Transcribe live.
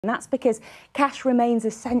And that's because cash remains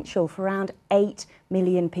essential for around 8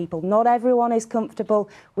 million people. Not everyone is comfortable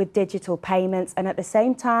with digital payments, and at the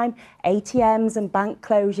same time, ATMs and bank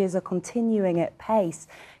closures are continuing at pace.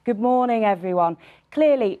 Good morning, everyone.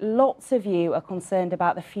 Clearly, lots of you are concerned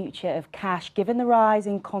about the future of cash, given the rise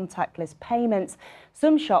in contactless payments.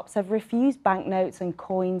 Some shops have refused banknotes and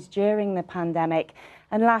coins during the pandemic,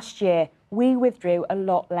 and last year, we withdrew a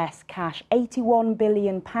lot less cash, £81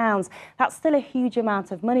 billion. That's still a huge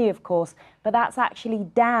amount of money, of course, but that's actually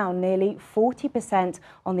down nearly 40%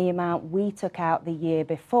 on the amount we took out the year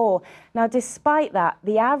before. Now, despite that,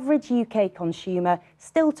 the average UK consumer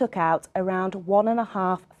still took out around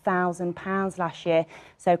 £1,500 last year.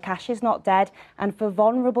 So cash is not dead, and for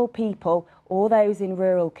vulnerable people or those in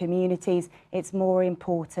rural communities, it's more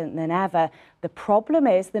important than ever. The problem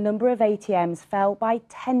is the number of ATMs fell by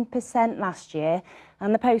 10% last year,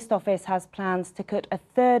 and the Post Office has plans to cut a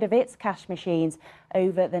third of its cash machines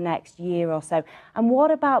over the next year or so. And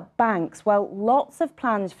what about banks? Well, lots of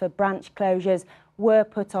plans for branch closures were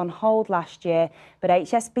put on hold last year, but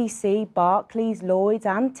HSBC, Barclays, Lloyds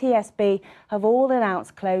and TSB have all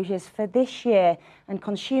announced closures for this year, and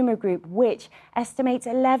Consumer Group, which estimates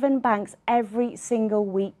 11 banks every single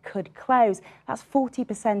week, could close. That's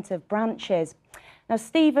 40% of branches. Now,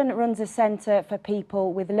 Stephen runs a centre for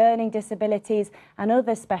people with learning disabilities and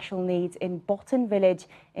other special needs in Botton Village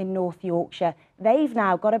in North Yorkshire. They've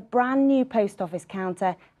now got a brand new post office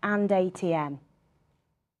counter and ATM.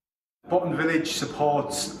 Botton Village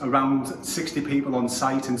supports around 60 people on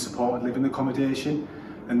site in supported living accommodation,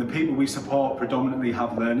 and the people we support predominantly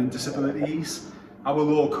have learning disabilities. Our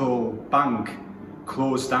local bank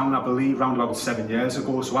closed down, I believe, around about 7 years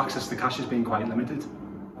ago, so access to cash has been quite limited.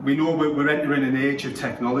 We know we're entering an age of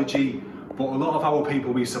technology, but a lot of our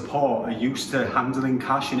people we support are used to handling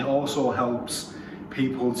cash, and it also helps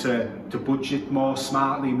people to budget more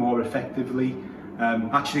smartly, more effectively.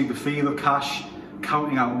 Actually, the feel of cash,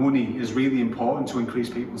 counting out money, is really important to increase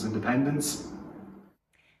people's independence.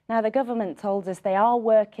 Now, the government told us they are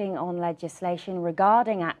working on legislation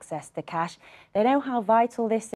regarding access to cash. They know how vital this